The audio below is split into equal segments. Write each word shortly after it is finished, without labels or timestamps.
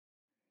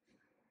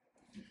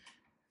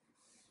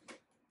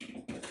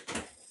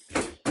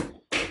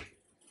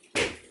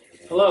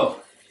Hello,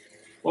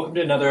 welcome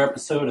to another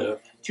episode of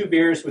Two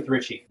Beers with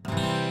Ritchey.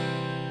 Woo!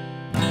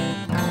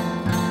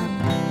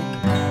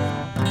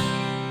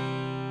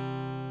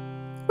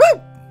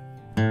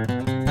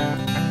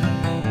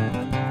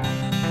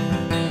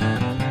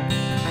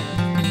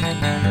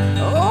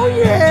 Oh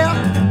yeah!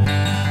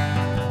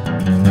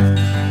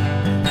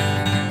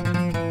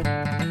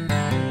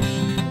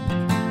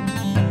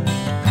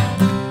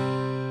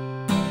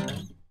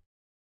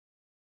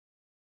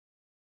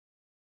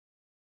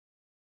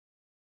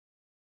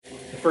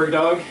 The Ferg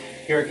Dog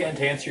here again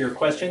to answer your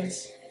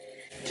questions.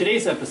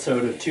 Today's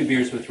episode of Two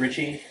Beers with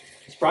Ritchey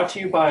is brought to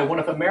you by one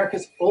of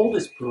America's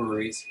oldest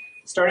breweries,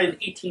 started in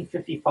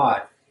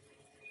 1855,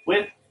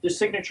 with their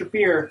signature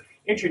beer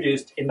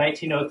introduced in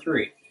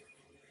 1903.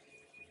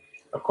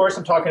 Of course,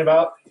 I'm talking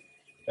about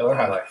Miller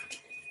High Life.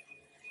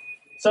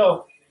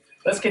 So,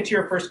 let's get to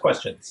your first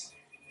questions.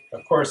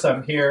 Of course,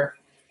 I'm here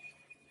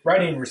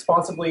writing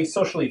responsibly,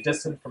 socially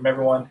distant from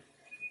everyone,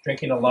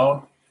 drinking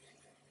alone,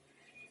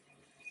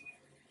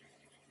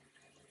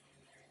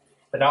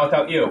 but not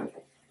without you.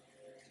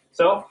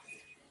 So,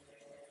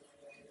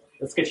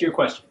 let's get to your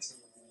questions.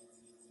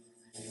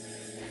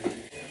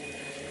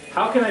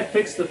 How can I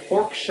fix the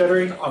fork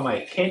shuttering on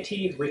my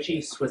Canty Ritchey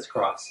Swiss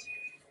Cross?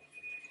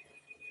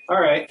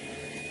 Alright,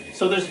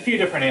 so there's a few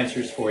different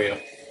answers for you.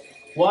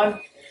 One,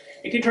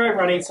 you can try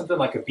running something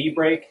like a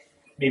V-brake,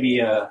 maybe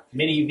a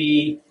mini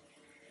V,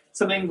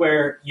 something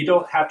where you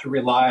don't have to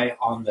rely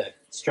on the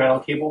straddle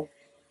cable.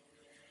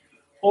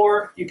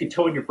 Or you could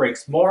tone your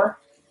brakes more,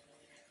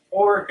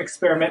 or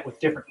experiment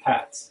with different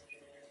pads.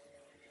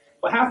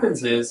 What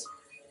happens is,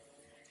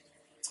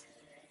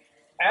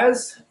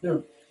 as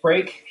the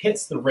brake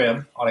hits the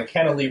rim on a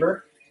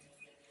cantilever,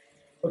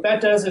 what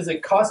that does is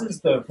it causes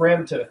the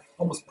rim to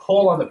almost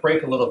pull on the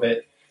brake a little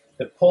bit,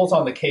 that pulls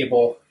on the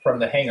cable from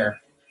the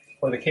hanger,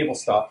 or the cable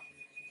stop.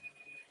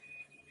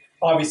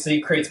 Obviously,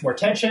 it creates more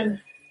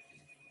tension,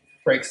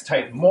 brakes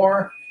tighten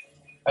more.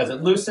 As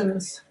it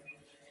loosens,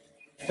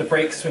 the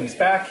brake swings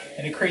back,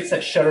 and it creates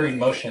that shuddering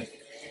motion.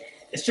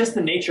 It's just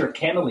the nature of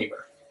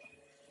cantilever.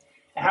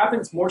 It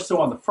happens more so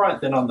on the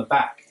front than on the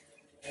back.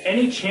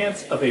 Any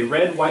chance of a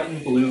red, white,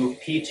 and blue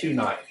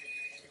P29?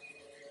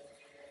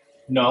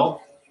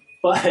 No,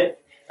 but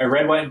a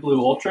red, white, and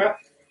blue Ultra?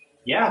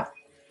 Yeah.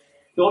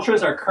 The Ultra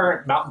is our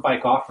current mountain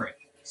bike offering.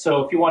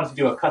 So if you wanted to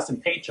do a custom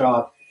paint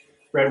job,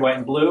 red, white,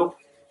 and blue,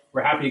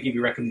 we're happy to give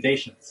you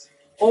recommendations.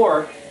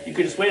 Or you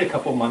could just wait a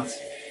couple months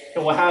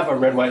and we'll have a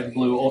red, white, and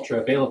blue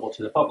Ultra available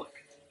to the public.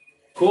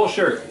 Cool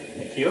shirt,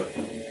 thank you.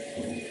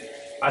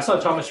 I saw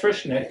Thomas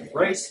Frischnick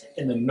race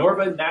in the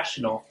Norva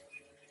National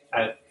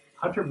at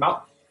Hunter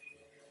Mountain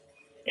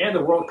and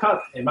the World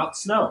Cup in Mount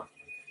Snow.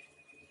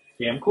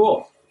 Damn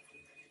cool.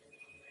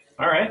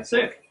 All right,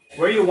 sick.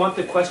 Where you want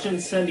the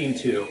questions sending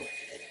to?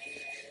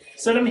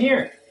 Send them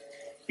here.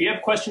 If you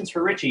have questions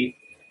for Ritchey,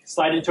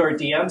 slide into our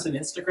DMs and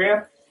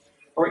Instagram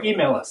or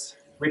email us,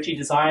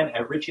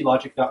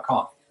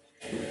 ritcheydesign@ritcheylogic.com.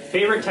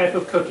 Favorite type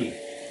of cookie?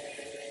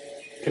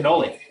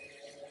 Cannoli.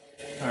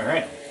 All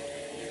right.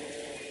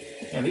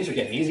 Man, these are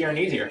getting easier and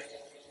easier.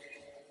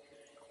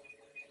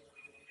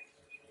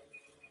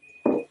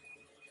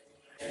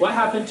 What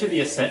happened to the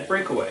Ascent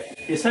Breakaway?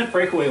 The Ascent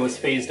Breakaway was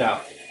phased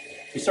out.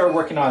 We started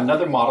working on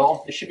another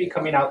model. It should be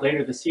coming out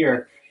later this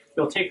year.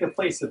 It'll take the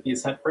place of the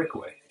Ascent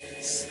Breakaway.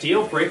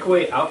 Steel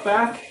Breakaway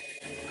Outback?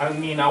 I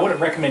mean, I wouldn't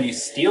recommend you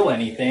steal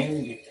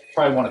anything. You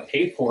probably want to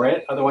pay for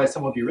it. Otherwise,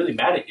 someone would be really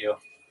mad at you.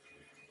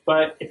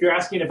 But if you're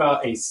asking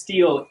about a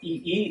Steel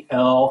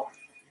EEL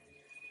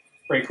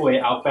Breakaway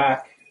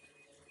Outback,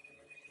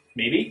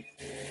 maybe?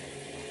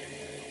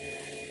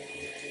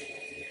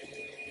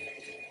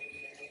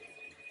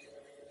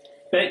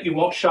 Bet you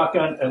won't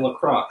shotgun a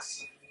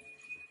LaCroix.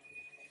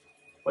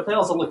 What the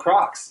hell is a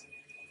LaCroix?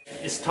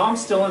 Is Tom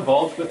still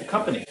involved with the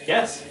company?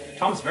 Yes,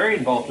 Tom's very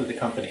involved with the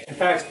company. In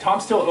fact, Tom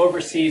still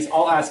oversees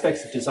all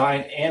aspects of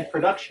design and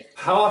production.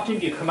 How often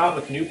do you come out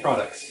with new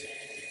products?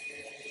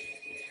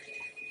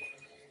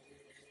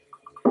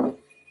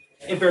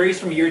 It varies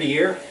from year to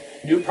year.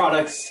 New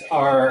products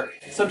are,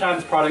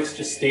 sometimes products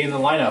just stay in the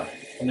lineup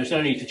and there's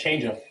no need to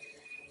change them.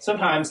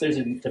 Sometimes there's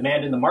a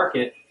demand in the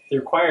market that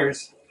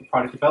requires the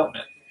product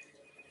development.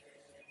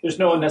 There's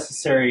no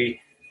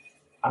necessary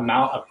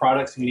amount of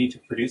products we need to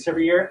produce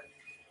every year,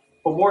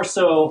 but more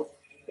so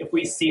if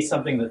we see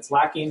something that's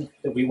lacking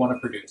that we want to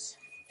produce.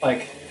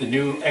 Like the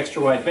new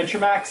Extra Wide Venture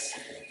Max,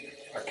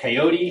 our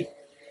Coyote,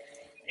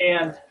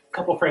 and a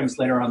couple frames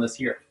later on this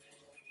year.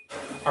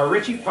 Are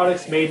Ritchey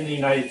products made in the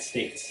United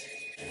States?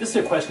 This is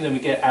a question that we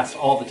get asked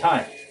all the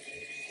time.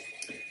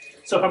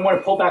 So if I want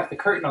to pull back the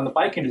curtain on the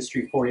bike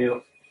industry for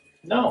you,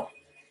 no.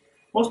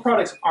 Most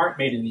products aren't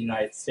made in the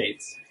United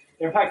States.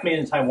 They're in fact made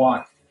in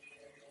Taiwan.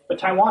 But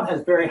Taiwan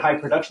has very high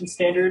production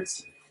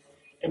standards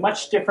and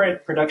much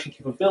different production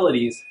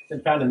capabilities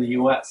than found in the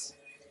US.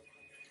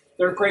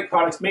 There are great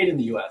products made in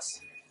the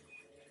US,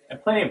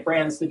 and plenty of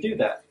brands that do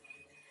that.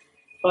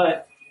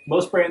 But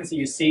most brands that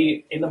you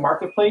see in the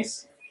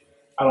marketplace,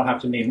 I don't have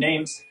to name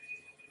names,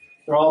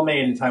 they're all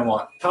made in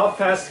Taiwan. How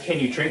fast can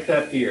you drink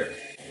that beer?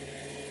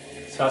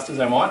 fast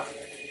as I want.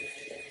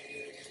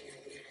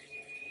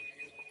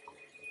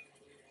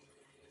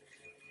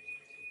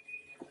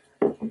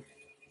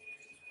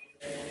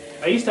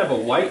 I used to have a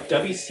white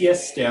WCS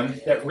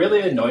stem that really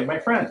annoyed my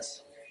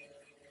friends.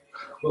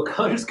 What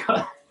colors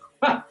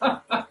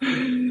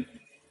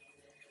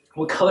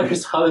what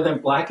colors other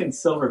than black and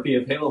silver be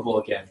available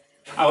again?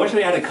 I wish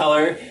we had a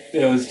color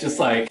that was just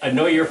like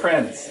annoy your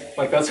friends.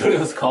 Like that's what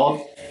it was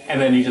called. And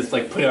then you just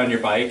like put it on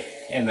your bike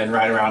and then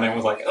ride around and it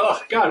was like,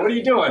 oh God, what are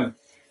you doing?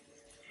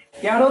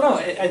 Yeah, I don't know.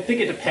 I think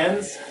it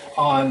depends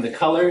on the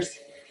colors.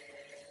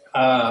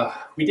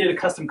 We did a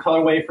custom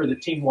colorway for the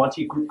Team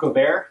Wanty Group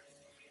Gobert.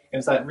 It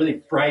was that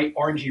really bright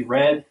orangey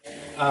red.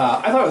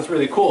 I thought it was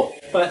really cool,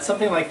 but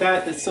something like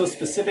that that's so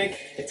specific,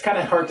 it's kind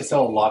of hard to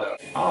sell a lot of.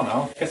 I don't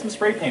know, get some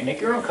spray paint, make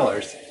your own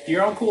colors, do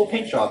your own cool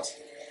paint jobs.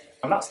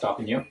 I'm not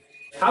stopping you.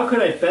 How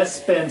could I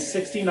best spend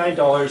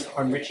 $69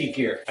 on Ritchey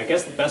gear? I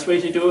guess the best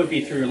way to do it would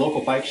be through your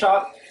local bike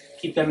shop,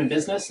 keep them in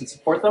business and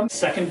support them.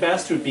 Second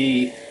best would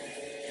be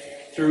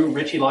through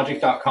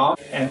ritcheylogic.com.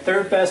 And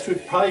third best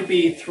would probably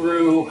be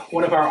through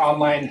one of our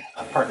online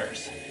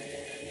partners.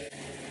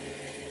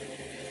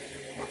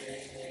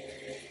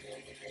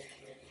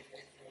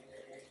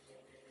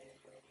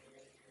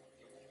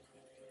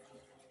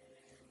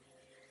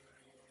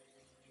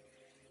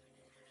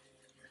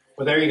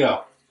 Well, there you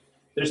go.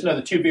 There's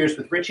another 2 beers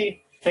with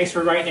Ritchey. Thanks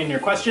for writing in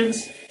your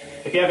questions.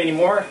 If you have any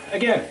more,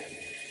 again,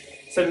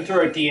 send them through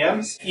our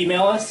DMs.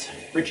 Email us,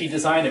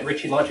 ritcheydesign at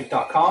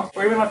ritcheylogic.com,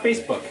 or even on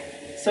Facebook.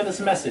 Send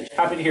us a message.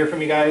 Happy to hear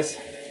from you guys.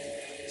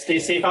 Stay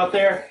safe out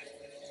there.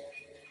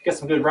 Get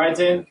some good rides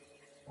in.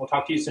 We'll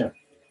talk to you soon.